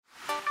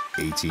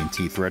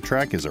AT&T Threat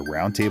Track is a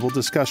roundtable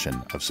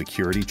discussion of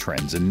security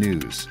trends and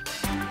news.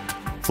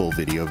 Full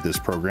video of this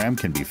program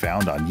can be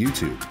found on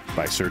YouTube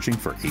by searching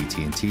for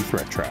AT&T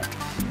Threat Track.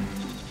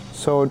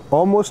 So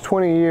almost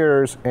 20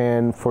 years,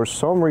 and for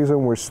some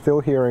reason we're still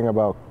hearing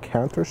about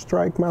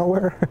Counter-Strike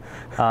malware?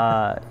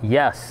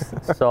 Yes.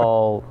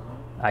 So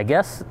I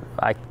guess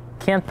I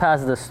can't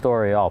pass this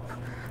story up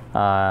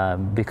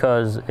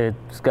because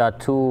it's got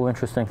two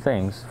interesting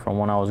things from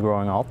when I was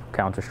growing up,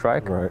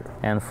 Counter-Strike, right,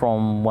 and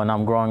from when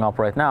I'm growing up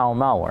right now,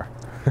 malware.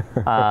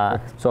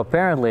 So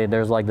apparently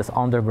there's like this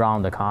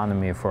underground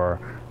economy for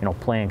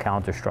playing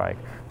Counter-Strike.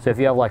 So if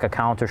you have like a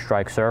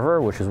Counter-Strike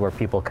server, which is where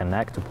people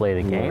connect to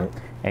play the game, right,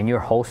 and you're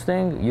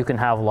hosting, you can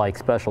have like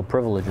special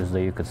privileges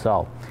that you could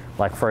sell.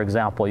 Like for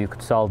example, you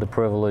could sell the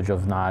privilege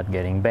of not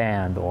getting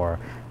banned or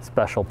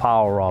special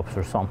power-ups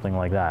or something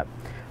like that.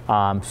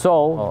 So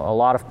a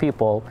lot of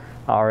people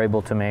are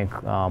able to make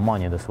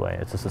money this way.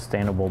 It's a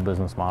sustainable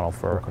business model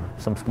for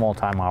some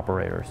small-time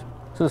operators.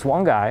 So this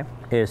one guy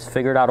has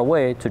figured out a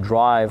way to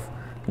drive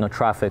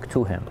traffic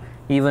to him,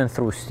 even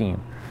through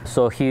Steam.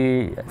 So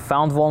he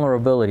found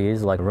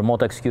vulnerabilities, like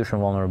remote execution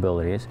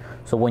vulnerabilities.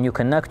 So when you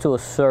connect to a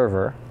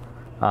server,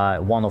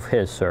 one of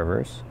his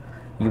servers,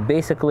 you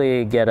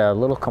basically get a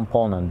little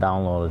component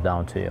downloaded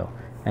down to you.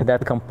 And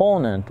that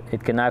component,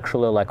 it can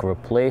actually like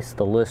replace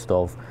the list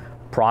of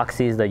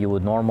proxies that you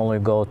would normally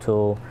go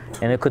to,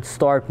 and it could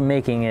start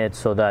making it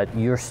so that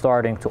you're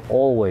starting to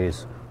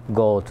always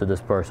go to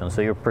this person.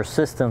 So you're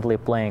persistently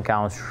playing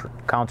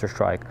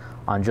Counter-Strike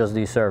on just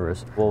these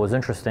servers. What was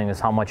interesting is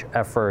how much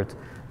effort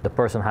the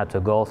person had to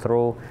go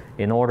through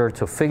in order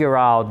to figure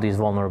out these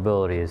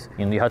vulnerabilities.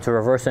 You had to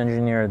reverse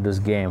engineer this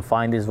game,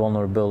 find these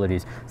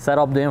vulnerabilities, set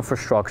up the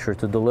infrastructure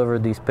to deliver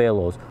these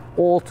payloads,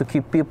 all to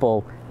keep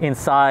people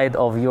inside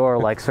of your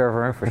like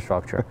server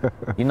infrastructure.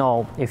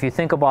 If you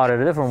think about it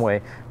a different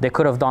way, they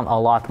could have done a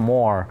lot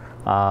more,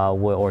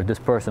 or this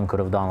person could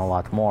have done a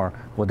lot more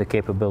with the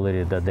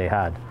capability that they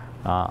had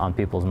on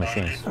people's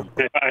machines.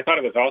 I thought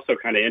it was also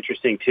kind of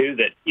interesting too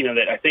that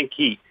that I think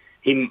he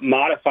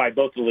modified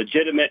both the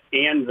legitimate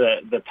and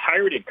the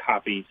pirated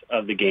copies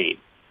of the game.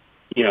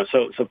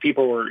 So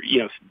people were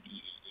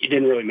it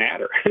didn't really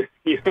matter.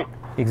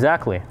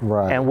 Exactly.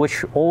 Right. And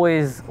which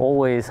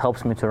always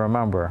helps me to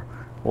remember.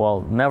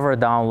 Well, never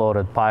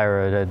downloaded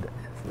pirated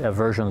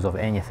versions of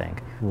anything,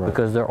 right,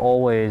 because they're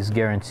always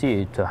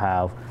guaranteed to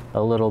have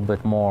a little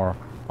bit more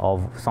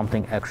of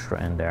something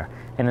extra in there.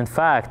 And in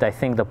fact, I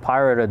think the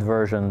pirated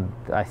version,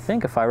 I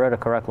think if I read it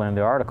correctly in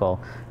the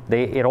article,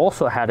 it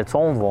also had its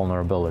own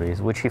vulnerabilities,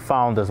 which he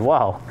found as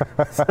well.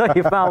 So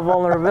he found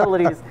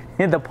vulnerabilities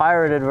in the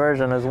pirated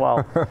version as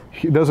well.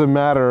 It doesn't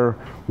matter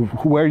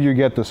where you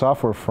get the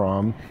software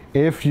from.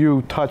 If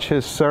you touch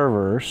his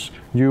servers,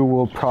 you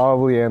will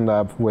probably end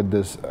up with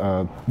this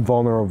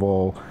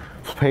vulnerable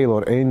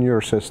payload in your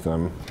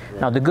system.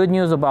 Now, the good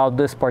news about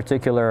this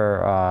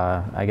particular,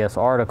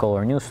 article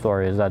or news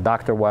story is that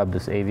Dr. Web,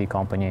 this AV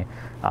company,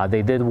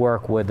 they did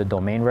work with the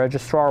domain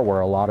registrar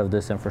where a lot of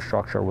this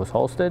infrastructure was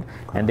hosted,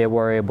 and they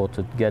were able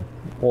to get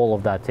all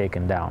of that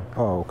taken down.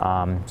 Oh,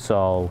 okay.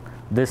 So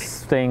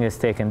this thing is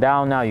taken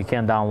down now. You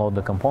can't download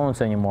the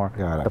components anymore.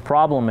 Got it. The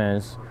problem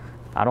is,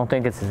 I don't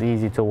think it's as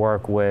easy to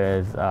work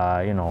with,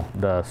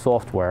 the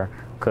software,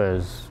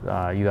 because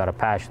you got to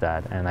patch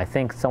that. And I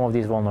think some of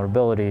these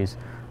vulnerabilities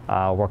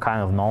were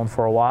kind of known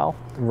for a while,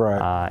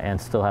 right,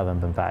 and still haven't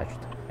been patched.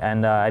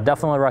 And I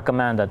definitely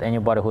recommend that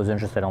anybody who's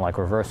interested in like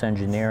reverse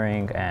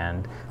engineering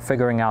and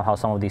figuring out how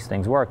some of these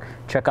things work,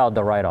 check out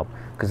the write-up,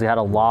 because it had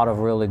a lot of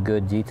really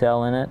good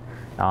detail in it.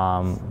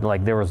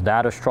 Like there was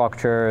data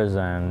structures,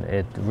 and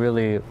it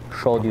really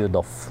showed you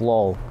the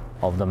flow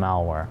of the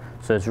malware.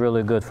 So it's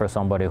really good for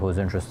somebody who's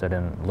interested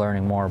in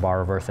learning more about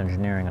reverse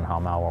engineering and how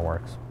malware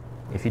works.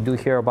 If you do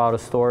hear about a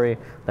story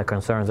that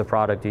concerns the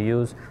product you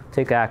use,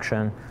 take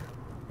action.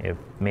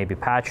 Maybe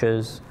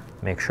patches,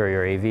 make sure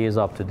your AV is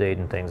up to date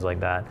and things like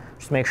that.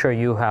 Just make sure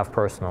you have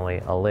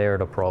personally a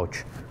layered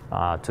approach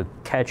to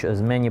catch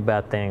as many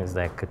bad things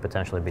that could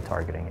potentially be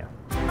targeting you.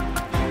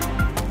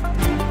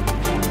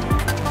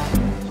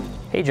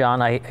 Hey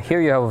John, I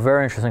hear you have a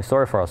very interesting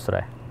story for us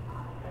today.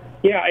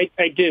 Yeah,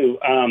 I do.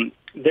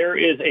 There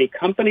is a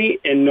company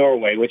in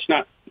Norway, which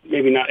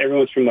maybe not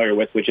everyone's familiar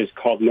with, which is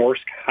called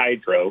Norsk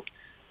Hydro,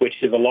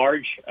 which is a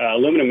large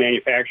aluminum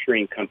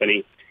manufacturing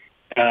company.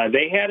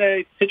 They had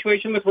a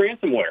situation with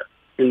ransomware.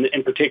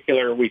 In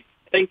particular, we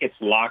think it's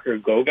Locker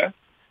Goga,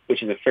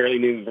 which is a fairly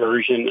new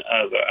version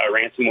of a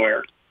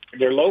ransomware.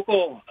 Their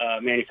local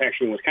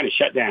manufacturing was kind of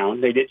shut down.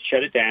 They did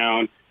shut it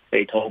down.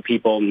 They told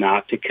people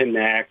not to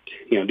connect,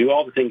 do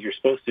all the things you're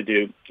supposed to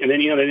do. And then,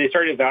 they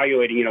started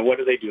evaluating, what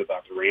do they do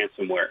about the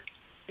ransomware?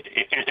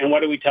 And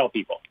what do we tell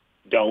people?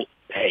 Don't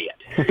pay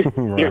it.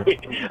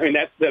 Right.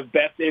 That's the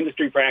best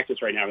industry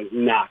practice right now, is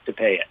not to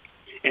pay it.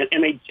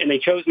 And they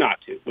chose not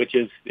to, which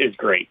is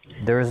great.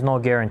 There is no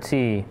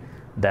guarantee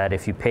that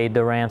if you paid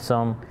the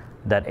ransom,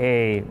 that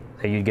A,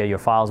 that you'd get your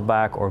files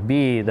back, or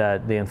B,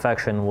 that the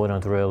infection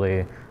wouldn't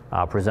really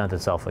present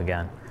itself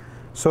again.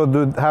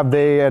 So have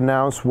they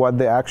announced what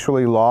they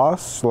actually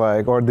lost,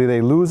 like, or did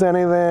they lose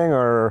anything,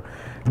 or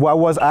what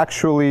was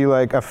actually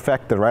like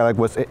affected, right? Like,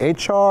 was it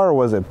HR, or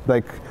was it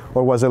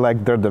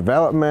like their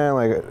development,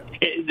 like?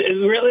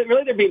 Really,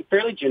 they're being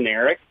fairly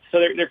generic. So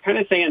they're kind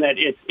of saying that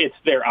it's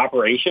their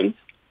operations.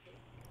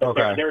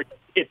 Okay.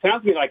 It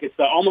sounds to me like it's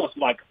almost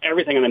like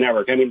everything on the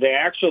network. I mean, the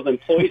actual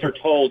employees are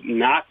told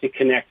not to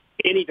connect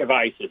any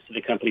devices to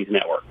the company's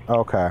network.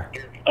 Okay.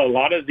 A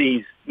lot of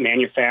these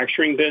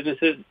manufacturing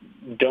businesses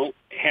don't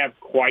have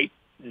quite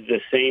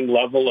the same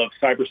level of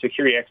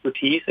cybersecurity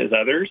expertise as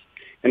others,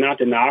 and not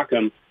to knock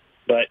them,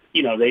 but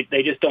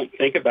they just don't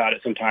think about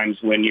it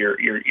sometimes when you're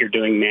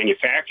doing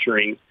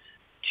manufacturing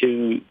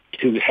to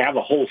have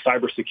a whole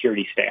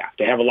cybersecurity staff,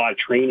 to have a lot of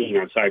training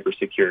on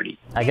cybersecurity.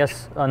 I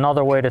guess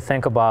another way to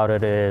think about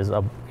it is,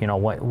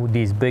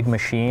 these big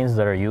machines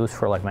that are used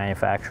for like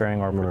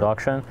manufacturing or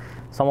production,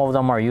 some of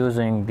them are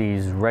using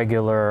these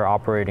regular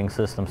operating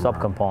system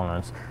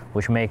subcomponents,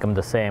 which make them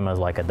the same as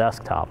like a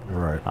desktop,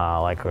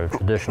 like a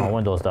traditional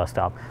Windows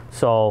desktop.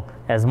 So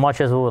as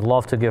much as we would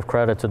love to give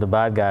credit to the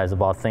bad guys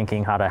about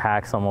thinking how to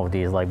hack some of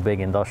these like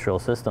big industrial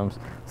systems,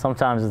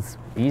 sometimes it's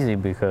easy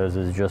because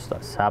it just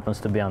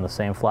happens to be on the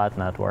same flat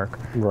network,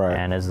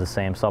 and it's the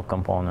same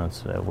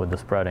subcomponents with the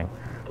spreading.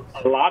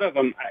 A lot of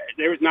them,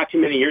 there was not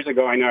too many years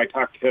ago, I know I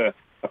talked to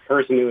a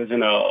person who was in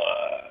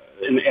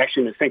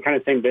the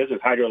same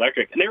business,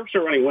 Hydroelectric, and they were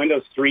still running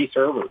Windows 3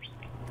 servers.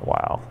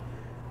 Wow.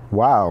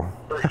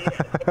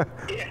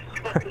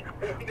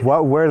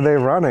 What were they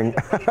running?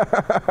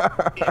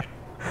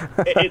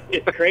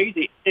 It's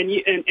crazy. And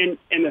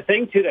the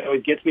thing, too, that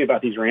always gets me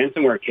about these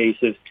ransomware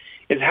cases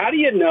is how do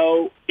you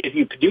know if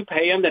you do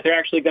pay them that they're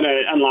actually going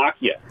to unlock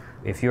you?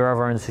 If you're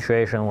ever in a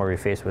situation where you're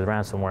faced with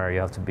ransomware, you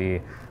have to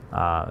be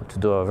to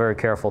do a very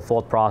careful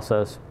thought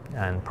process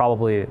and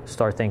probably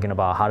start thinking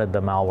about how did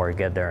the malware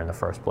get there in the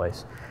first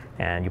place.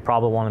 And you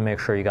probably want to make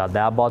sure you got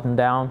that button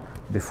down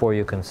before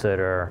you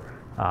consider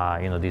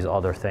these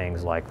other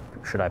things like,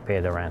 should I pay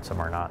the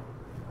ransom or not?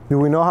 Do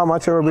we know how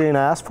much they were being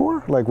asked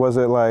for? Like, was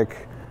it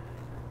like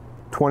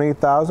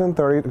 20,000,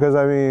 30? Because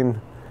I mean,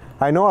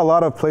 I know a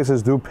lot of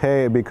places do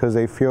pay it because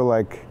they feel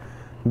like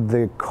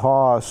the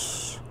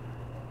cost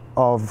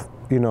of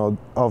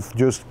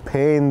just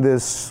paying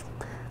this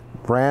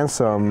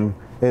ransom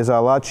is a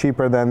lot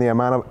cheaper than the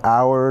amount of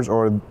hours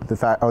or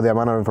the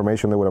amount of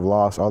information they would have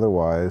lost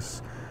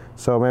otherwise.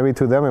 So maybe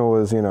to them it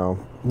was,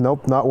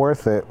 nope, not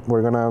worth it.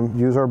 We're gonna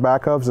use our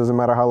backups. Doesn't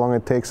matter how long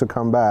it takes to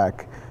come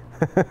back.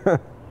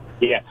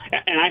 Yeah,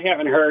 and I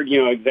haven't heard,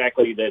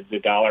 exactly the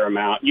dollar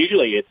amount.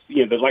 Usually it's,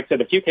 like I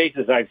said, a few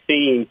cases I've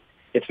seen,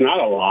 it's not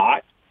a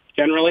lot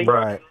generally.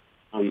 Right.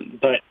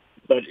 But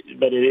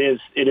it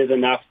is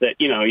enough that,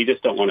 you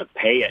just don't want to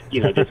pay it,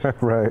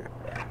 Right.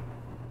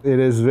 It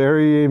is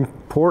very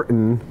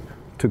important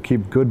to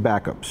keep good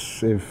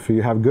backups. If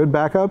you have good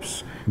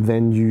backups,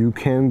 then you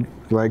can,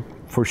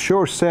 for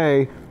sure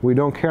say, we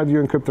don't care that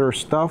you encrypted our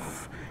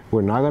stuff,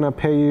 we're not gonna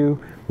pay you,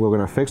 we're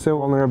gonna fix the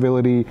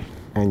vulnerability,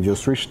 and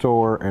just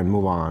restore and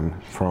move on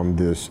from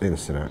this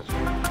incident.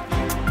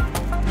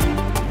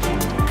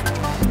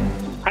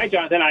 Hi,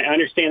 Jonathan. I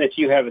understand that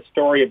you have a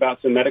story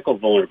about some medical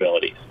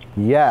vulnerabilities.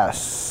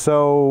 Yes.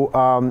 So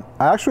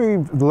I actually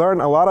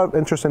learned a lot of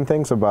interesting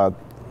things about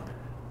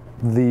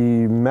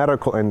the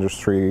medical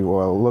industry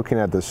while looking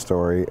at this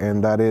story,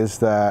 and that is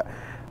that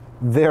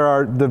there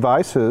are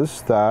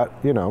devices that,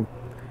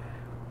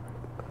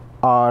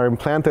 are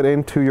implanted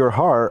into your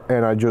heart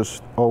and are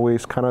just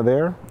always kind of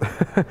there.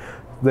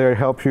 They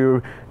help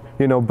you,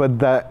 but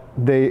that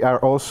they are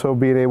also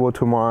being able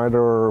to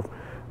monitor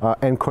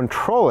and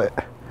control it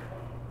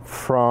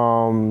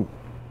from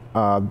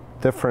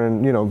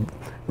different,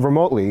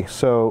 remotely.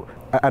 So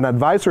an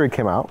advisory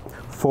came out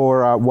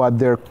for what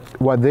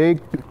they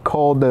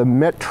call the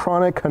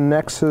Medtronic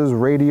Nexus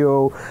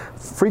Radio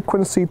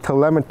Frequency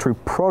Telemetry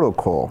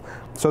Protocol.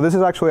 So this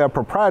is actually a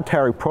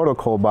proprietary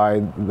protocol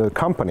by the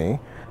company.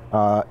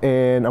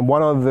 And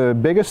one of the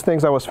biggest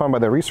things that was found by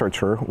the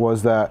researcher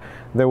was that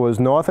there was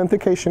no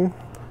authentication,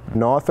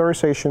 no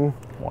authorization,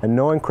 and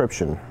no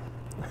encryption.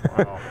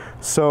 Wow.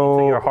 So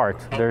to your heart.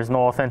 There's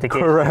no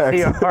authentication correct. to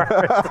your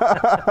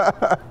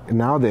heart.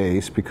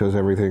 Nowadays, because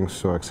everything's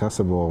so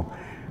accessible,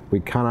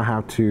 we kind of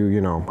have to,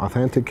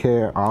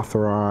 authenticate,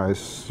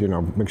 authorize,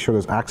 make sure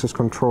there's access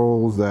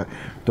controls that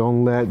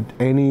don't let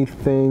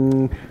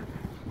anything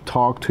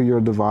talk to your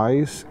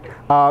device.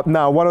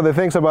 Now, one of the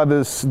things about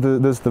this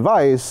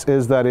device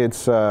is that it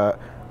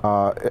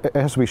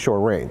has to be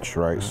short range,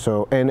 right? Mm-hmm.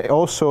 So, and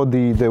also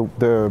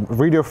the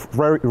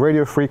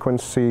radio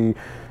frequency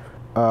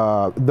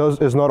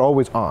is not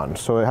always on.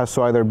 So it has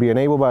to either be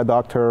enabled by a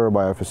doctor or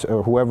by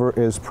whoever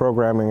is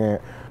programming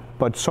it.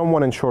 But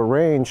someone in short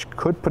range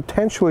could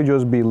potentially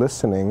just be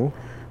listening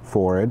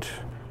for it,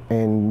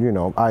 and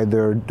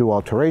either do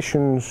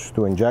alterations,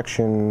 do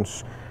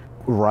injections,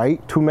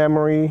 write to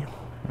memory.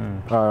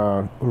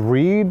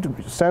 Read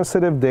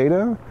sensitive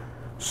data.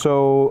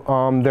 So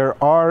there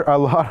are a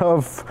lot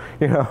of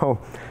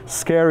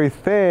scary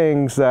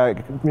things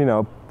that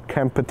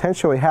can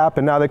potentially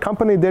happen. Now, the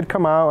company did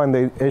come out and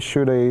they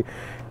issued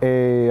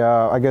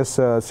I guess,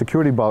 a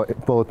security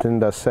bulletin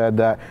that said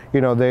that,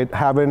 they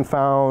haven't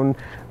found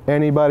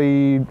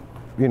anybody,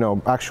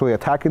 actually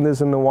attacking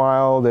this in the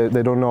wild.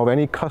 They don't know of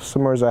any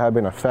customers that have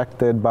been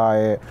affected by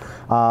it.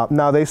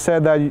 Now, they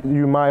said that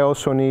you might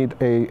also need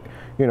a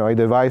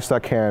device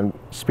that can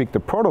speak the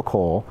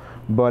protocol.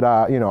 But,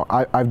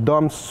 I've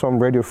done some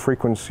radio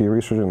frequency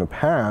research in the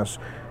past.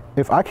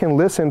 If I can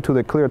listen to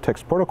the clear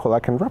text protocol, I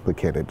can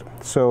replicate it.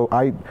 So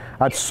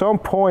at some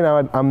point,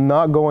 I'm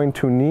not going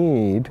to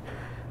need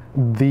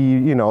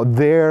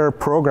their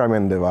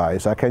programming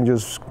device. I can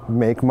just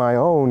make my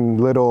own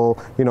little,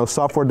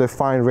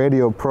 software-defined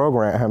radio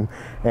program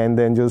and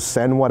then just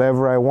send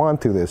whatever I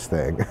want to this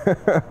thing.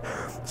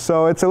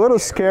 So it's a little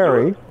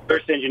scary.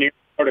 Reverse engineering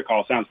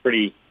protocol sounds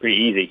pretty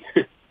easy.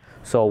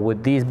 So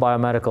with these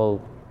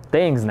biomedical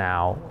things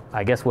now,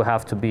 I guess we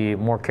have to be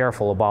more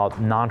careful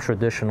about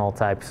non-traditional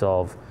types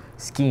of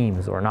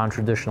schemes or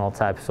non-traditional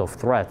types of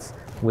threats.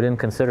 We didn't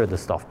consider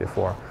this stuff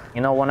before.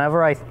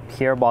 Whenever I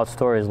hear about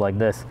stories like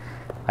this,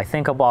 I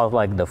think about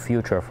like the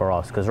future for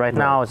us, because right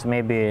now it's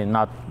maybe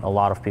not a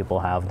lot of people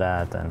have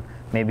that, and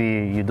maybe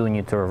you do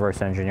need to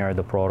reverse engineer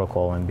the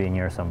protocol and be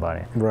near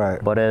somebody.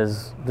 Right. But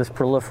as this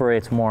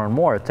proliferates more and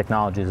more,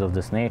 technologies of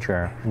this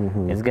nature,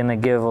 it's going to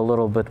give a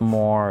little bit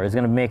more, it's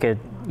going to make it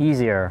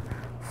easier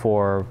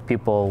for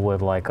people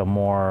with like a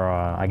more,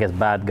 I guess,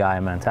 bad guy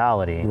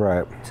mentality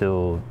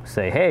to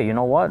say, hey, you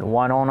know what,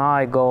 why don't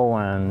I go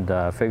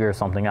and figure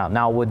something out?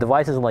 Now, with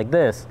devices like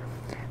this,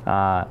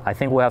 I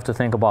think we have to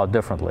think about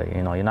differently.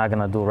 You're not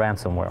going to do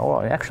ransomware.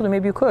 Oh, actually,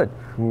 maybe you could.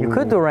 You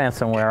could do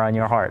ransomware on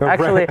your heart.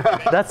 Actually,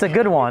 that's a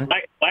good one.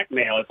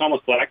 Blackmail. It's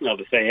almost blackmail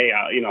to say, hey,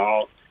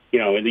 I'll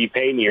you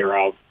pay me or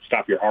I'll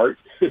stop your heart.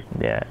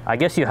 Yeah, I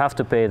guess you have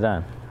to pay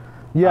then.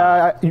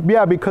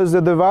 Yeah, because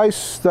the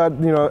device that,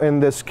 in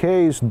this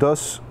case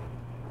does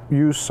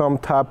use some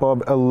type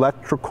of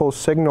electrical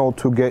signal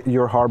to get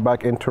your heart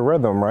back into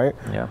rhythm, right?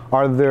 Yeah.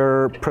 Are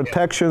there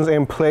protections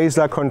in place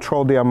that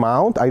control the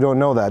amount? I don't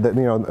know that.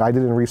 I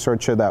didn't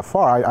research it that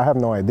far. I have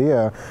no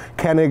idea.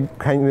 Can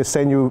it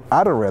send you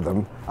out of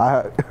rhythm?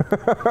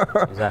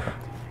 Exactly.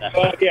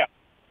 Well, yeah.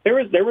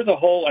 There was a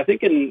whole, I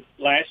think in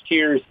last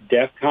year's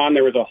DEF CON,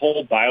 there was a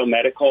whole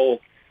biomedical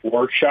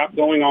workshop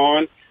going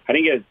on. I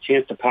didn't get a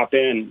chance to pop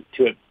in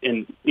to it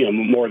in,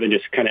 more than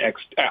just kind of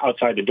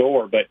outside the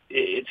door, but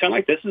it sounds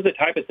like this is the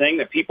type of thing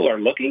that people are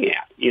looking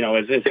at,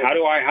 is how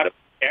do I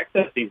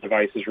access these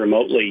devices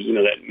remotely,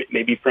 that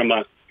maybe from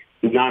a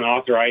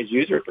non-authorized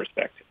user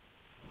perspective.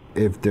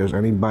 If there's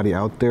anybody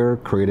out there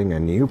creating a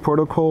new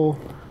protocol,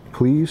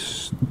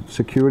 please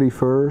security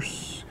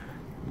first,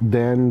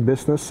 then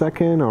business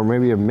second, or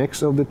maybe a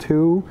mix of the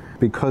two,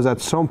 because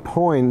at some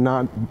point,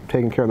 not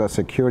taking care of that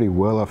security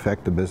will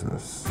affect the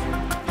business.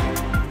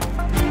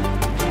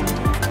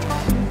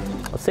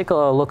 Let's take a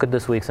look at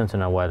this week's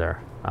internet weather.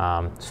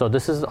 So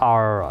this is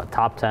our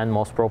top 10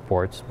 most pro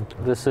ports.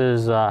 This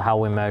is how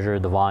we measure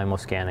the volume of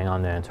scanning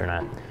on the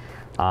internet.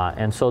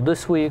 And so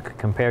this week,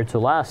 compared to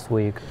last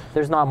week,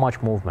 there's not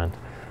much movement.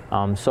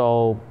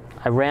 So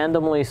I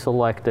randomly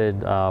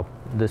selected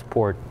this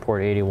port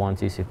 81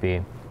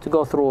 TCP, to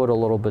go through it a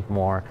little bit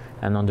more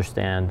and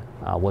understand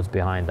what's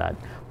behind that.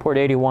 Port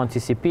 81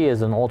 TCP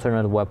is an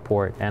alternate web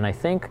port, and I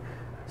think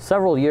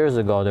several years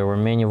ago, there were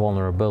many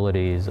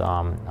vulnerabilities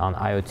on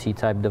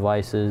IoT-type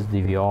devices,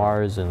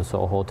 DVRs, and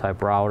SOHO-type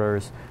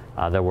routers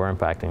that were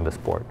impacting this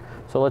port.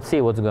 So let's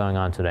see what's going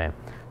on today.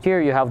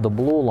 Here you have the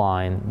blue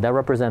line that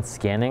represents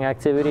scanning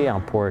activity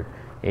on port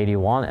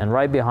 81, and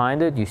right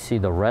behind it, you see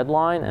the red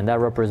line, and that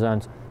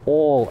represents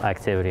all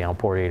activity on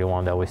port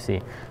 81 that we see.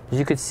 As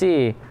you can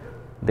see,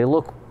 they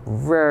look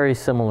very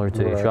similar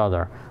to each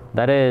other.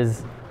 That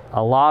is,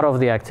 a lot of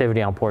the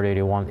activity on port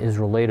 81 is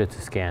related to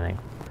scanning.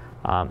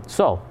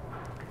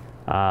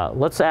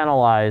 Let's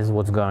analyze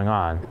what's going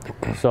on.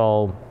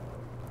 So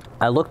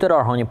I looked at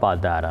our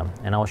honeypot data,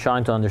 and I was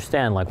trying to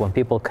understand, like, when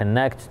people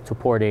connect to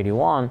port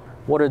 81,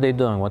 what are they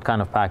doing? What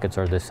kind of packets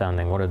are they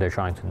sending? What are they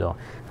trying to do?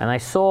 And I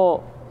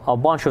saw a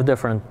bunch of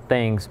different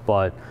things,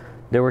 but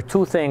there were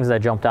two things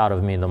that jumped out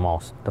of me the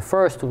most. The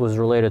first was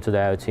related to the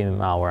IoT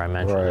malware I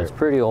mentioned. It's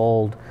pretty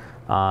old.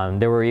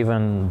 There were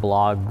even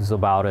blogs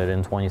about it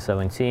in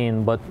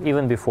 2017, but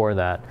even before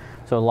that.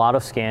 So a lot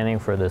of scanning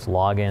for this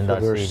login.cgi. So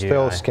they're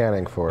still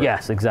scanning for it?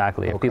 Yes,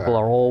 exactly. Okay. People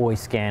are always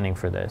scanning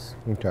for this.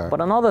 Okay.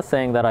 But another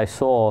thing that I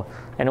saw,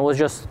 and it was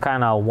just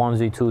kind of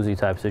onesie, twosie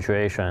type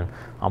situation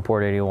on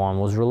port 81,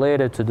 was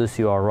related to this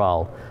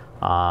URL.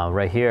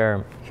 Right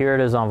here. Here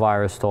it is on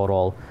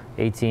VirusTotal.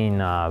 18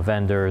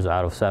 vendors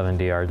out of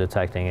 70 are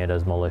detecting it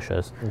as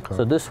malicious. Okay.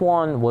 So this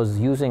one was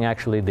using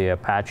actually the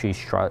Apache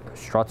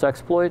struts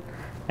exploit,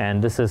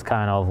 and this is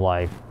kind of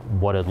like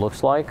what it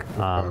looks like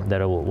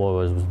that it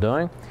was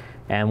doing.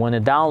 And when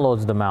it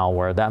downloads the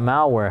malware, that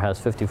malware has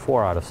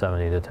 54 out of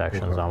 70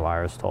 detections on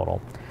VirusTotal.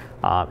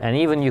 And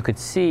even you could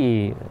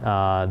see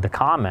the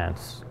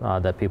comments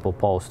that people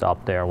post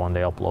up there when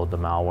they upload the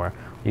malware.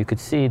 You could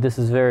see this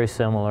is very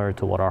similar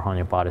to what our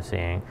honeypot is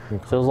seeing.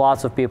 Okay. So there's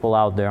lots of people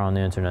out there on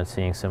the internet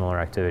seeing similar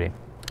activity.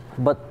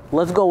 But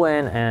let's go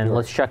in and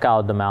let's check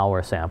out the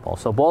malware sample.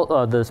 So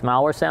both this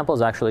malware sample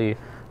is actually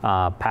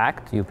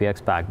packed,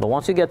 UPX packed. But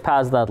once you get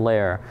past that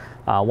layer,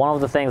 one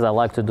of the things I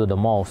like to do the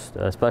most,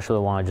 especially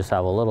when I just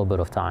have a little bit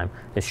of time,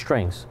 is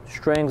strings.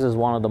 Strings is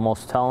one of the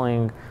most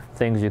telling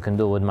things you can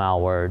do with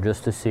malware,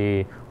 just to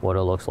see what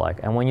it looks like.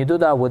 And when you do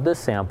that with this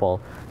sample,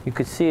 you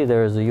could see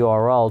there's a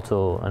URL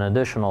to an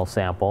additional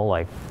sample,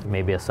 like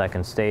maybe a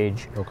second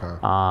stage. Okay.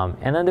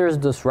 And then there's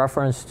this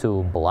reference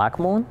to Black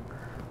Moon,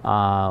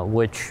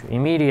 which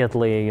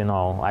immediately, you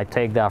know, I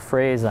take that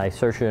phrase, I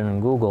search it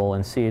in Google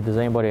and see, does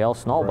anybody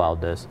else know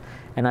about this?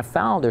 And I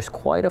found there's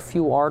quite a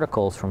few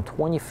articles from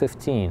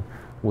 2015,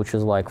 which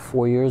is like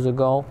 4 years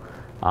ago,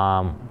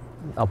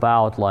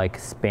 about like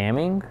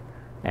spamming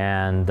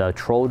and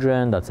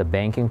Trojan, that's a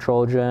banking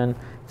Trojan.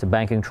 It's a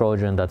banking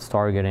Trojan that's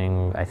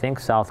targeting, I think,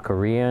 South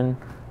Korean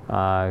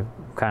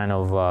kind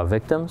of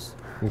victims.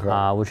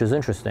 Okay. Which is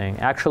interesting.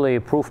 Actually,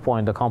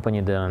 Proofpoint, the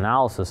company, did an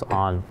analysis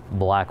on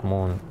Black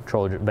Moon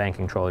Trojan,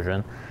 banking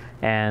Trojan.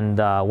 And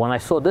when I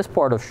saw this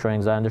part of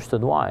strings, I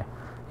understood why.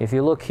 If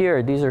you look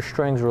here, these are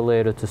strings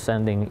related to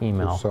sending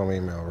email. Some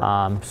email,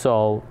 right.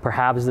 So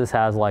perhaps this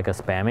has like a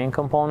spamming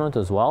component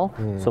as well.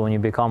 So when you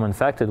become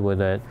infected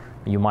with it,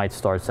 you might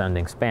start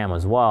sending spam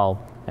as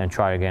well and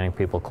try getting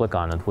people click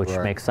on it, which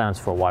makes sense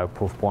for why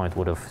Proofpoint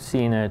would have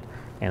seen it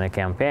in a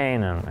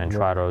campaign and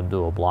try to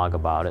do a blog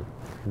about it.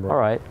 All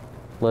right.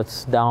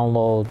 Let's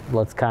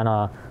kind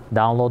of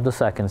download the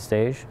second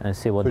stage and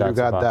see what that's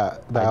about.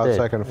 You got that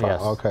second file.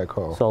 Yes. Okay,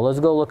 cool. So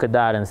let's go look at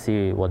that and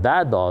see what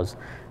that does.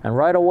 And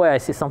right away, I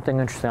see something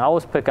interesting. I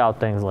always pick out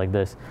things like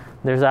this.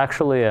 There's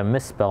actually a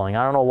misspelling.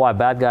 I don't know why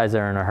bad guys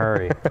are in a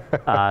hurry.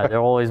 They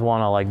always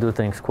want to like do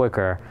things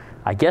quicker.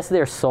 I guess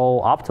they're so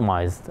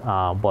optimized,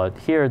 but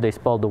here they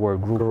spelled the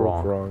word group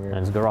wrong, and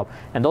it's Garup.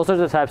 And those are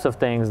the types of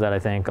things that I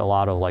think a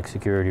lot of like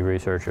security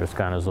researchers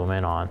kind of zoom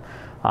in on.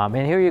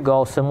 And here you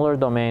go, similar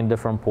domain,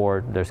 different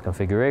port. There's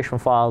configuration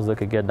files that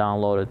could get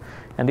downloaded.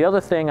 And the other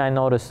thing I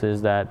noticed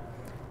is that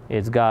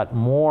it's got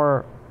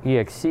more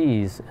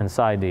EXEs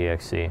inside the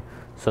EXE.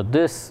 So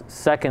this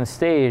second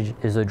stage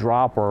is a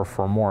dropper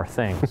for more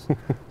things.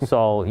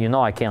 So you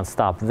know I can't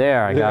stop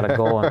there. I gotta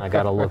go and I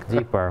gotta look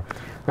deeper.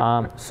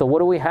 So what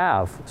do we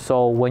have?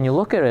 So when you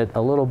look at it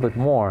a little bit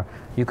more,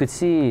 you could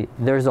see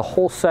there's a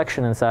whole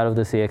section inside of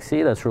this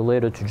EXE that's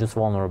related to just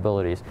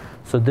vulnerabilities.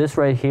 So this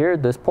right here,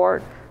 this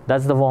part,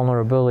 that's the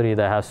vulnerability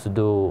that has to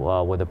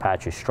do with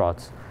Apache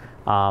struts.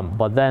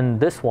 But then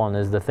this one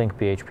is the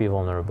ThinkPHP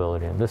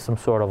vulnerability. And this is some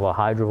sort of a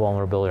Hydra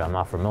vulnerability I'm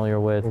not familiar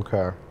with.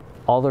 Okay.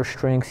 Other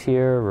strings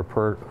here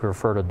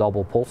refer to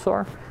double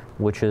pulsar,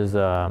 which is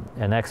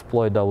an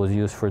exploit that was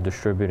used for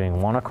distributing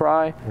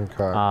WannaCry.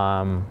 Okay.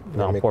 On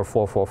port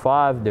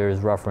 445, there's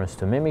reference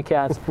to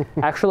Mimikatz.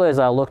 Actually, as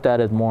I looked at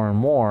it more and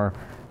more,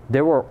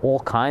 there were all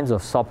kinds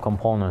of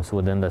subcomponents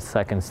within the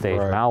second stage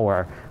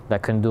malware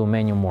that can do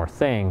many more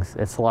things.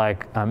 It's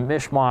like a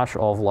mishmash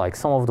of like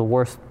some of the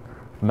worst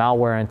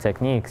malware and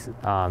techniques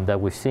that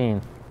we've seen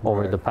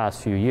over the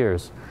past few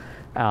years.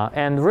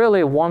 And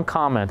really, one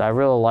comment, I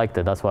really liked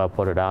it. That's why I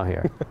put it out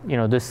here. You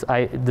know, this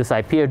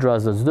IP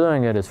address that's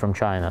doing it is from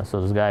China.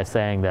 So this guy is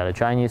saying that a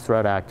Chinese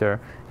threat actor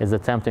is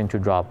attempting to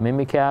drop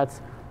Mimikatz,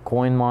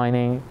 coin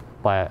mining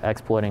by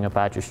exploiting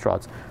Apache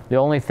struts. The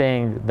only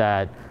thing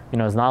that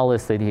is not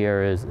listed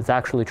here is it's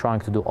actually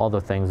trying to do other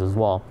things as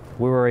well.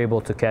 We were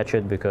able to catch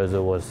it because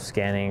it was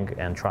scanning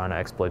and trying to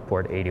exploit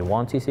port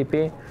 81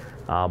 TCP.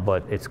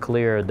 But it's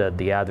clear that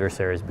the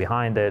adversaries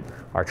behind it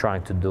are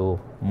trying to do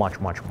much,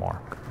 much more.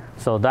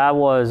 So that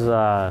was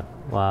a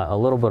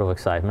little bit of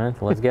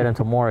excitement. Let's get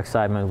into more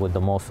excitement with the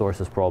most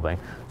sources probing.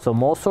 So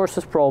most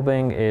sources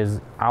probing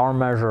is our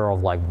measure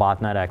of like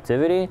botnet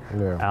activity.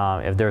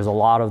 If there's a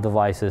lot of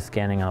devices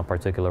scanning on a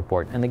particular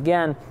port. And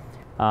again,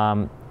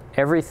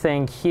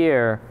 everything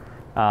here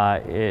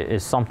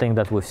is something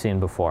that we've seen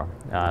before,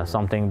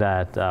 something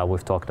that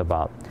we've talked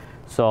about.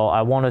 So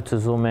I wanted to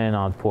zoom in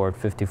on port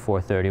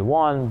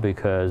 5431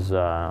 because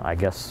I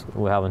guess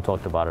we haven't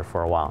talked about it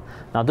for a while.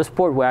 Now this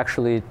port we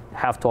actually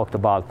have talked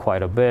about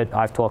quite a bit.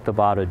 I've talked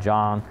about it,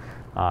 John,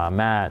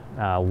 Matt,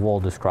 we've all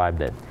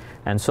described it.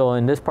 And so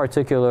in this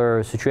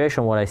particular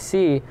situation, what I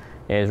see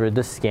is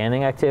this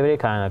scanning activity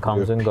kind of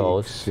comes and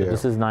goes. So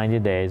this is 90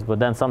 days, but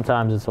then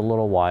sometimes it's a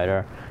little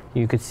wider.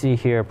 You could see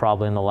here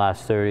probably in the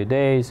last 30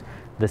 days,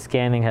 the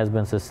scanning has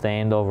been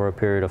sustained over a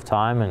period of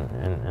time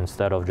and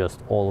instead of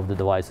just all of the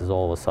devices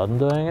all of a sudden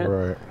doing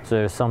it. So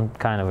there's some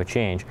kind of a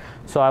change.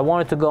 So I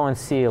wanted to go and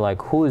see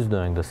like who is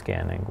doing the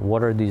scanning,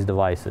 what are these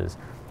devices.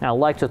 Now I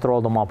like to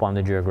throw them up on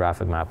the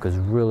geographic map because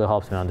it really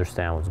helps me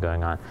understand what's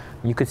going on.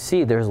 You could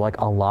see there's like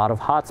a lot of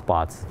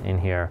hotspots in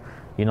here.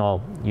 You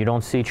know, you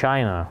don't see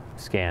China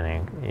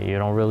scanning. You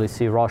don't really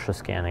see Russia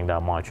scanning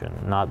that much,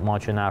 and not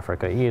much in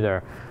Africa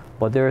either.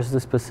 But there's the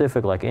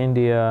specific like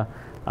India,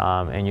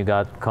 And you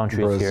got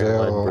countries here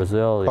like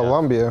Brazil,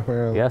 Colombia.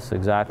 Yeah. Yes,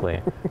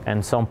 exactly.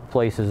 And some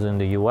places in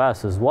the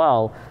U.S. as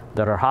well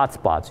that are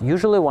hotspots.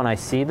 Usually when I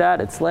see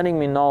that, it's letting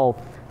me know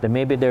that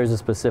maybe there's a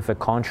specific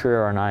country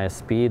or an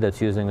ISP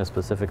that's using a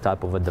specific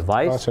type of a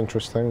device. That's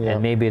interesting, yeah.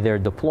 And maybe they're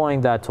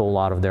deploying that to a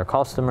lot of their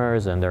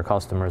customers, and their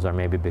customers are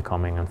maybe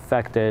becoming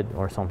infected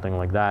or something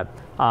like that.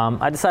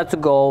 I decided to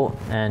go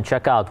and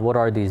check out what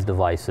are these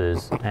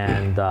devices.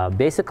 And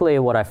basically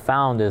what I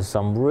found is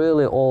some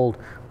really old,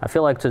 I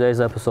feel like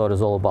today's episode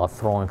is all about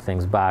throwing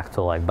things back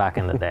to like back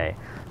in the day.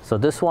 So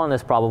this one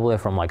is probably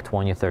from like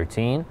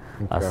 2013,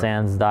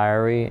 SANS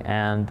diary,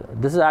 and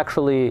this is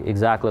actually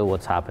exactly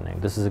what's happening.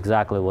 This is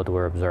exactly what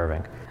we're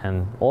observing.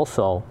 And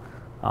also,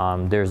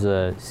 there's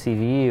a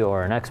CVE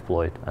or an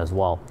exploit as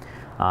well.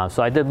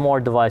 So I did more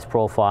device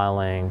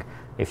profiling.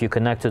 If you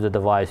connect to the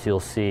device, you'll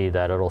see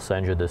that it'll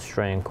send you this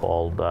string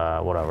called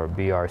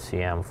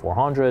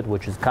BRCM400,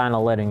 which is kind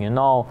of letting you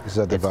know it's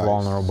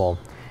vulnerable.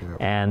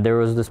 Yep. And there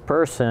was this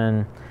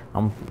person,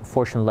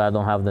 unfortunately I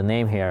don't have the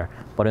name here,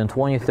 but in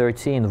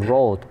 2013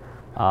 wrote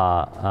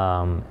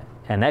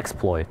an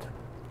exploit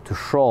to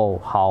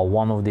show how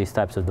one of these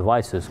types of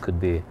devices could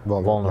be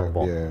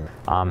vulnerable. Yeah.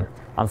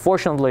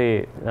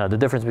 Unfortunately, the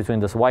difference between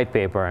this white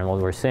paper and what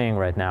we're seeing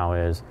right now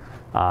is,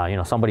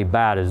 somebody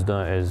bad is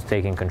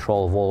taking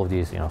control of all of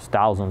these,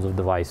 thousands of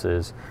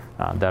devices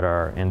that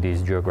are in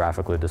these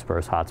geographically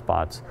dispersed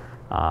hotspots.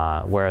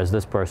 Whereas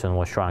this person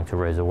was trying to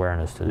raise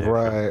awareness to the issue.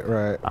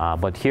 Right.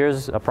 But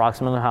here's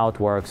approximately how it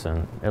works,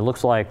 and it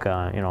looks like,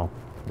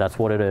 that's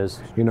what it is.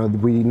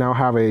 We now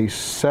have a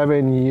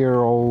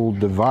 7-year-old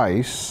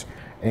device,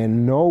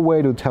 and no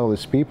way to tell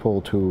these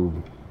people to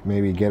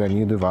maybe get a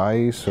new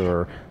device,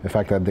 or the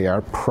fact that they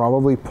are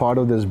probably part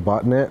of this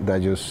botnet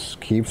that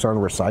just keeps on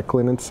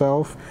recycling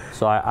itself.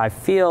 So I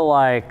feel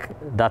like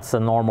that's a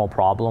normal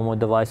problem with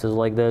devices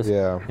like this.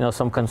 Yeah.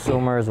 Some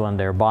consumers, when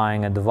they're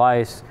buying a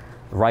device,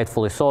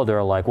 rightfully so,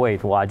 they're like,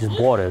 wait, well, I just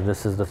bought it.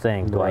 This is the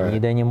thing. Do I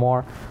need any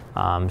more?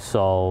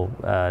 So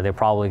they're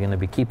probably going to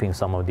be keeping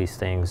some of these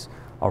things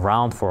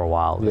around for a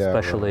while,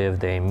 especially if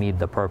they meet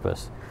the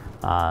purpose.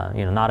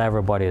 Not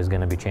everybody is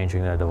going to be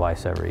changing their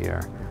device every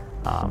year.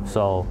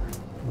 So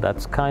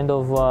that's kind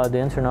of the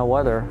internet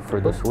weather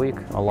for this week.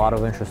 A lot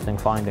of interesting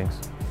findings.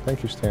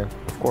 Thank you, Stan.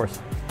 Of course.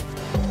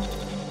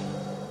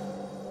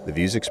 The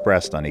views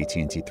expressed on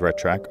AT&T Threat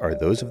Track are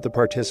those of the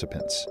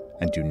participants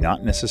and do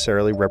not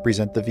necessarily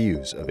represent the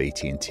views of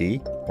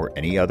AT&T or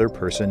any other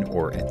person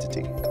or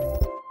entity.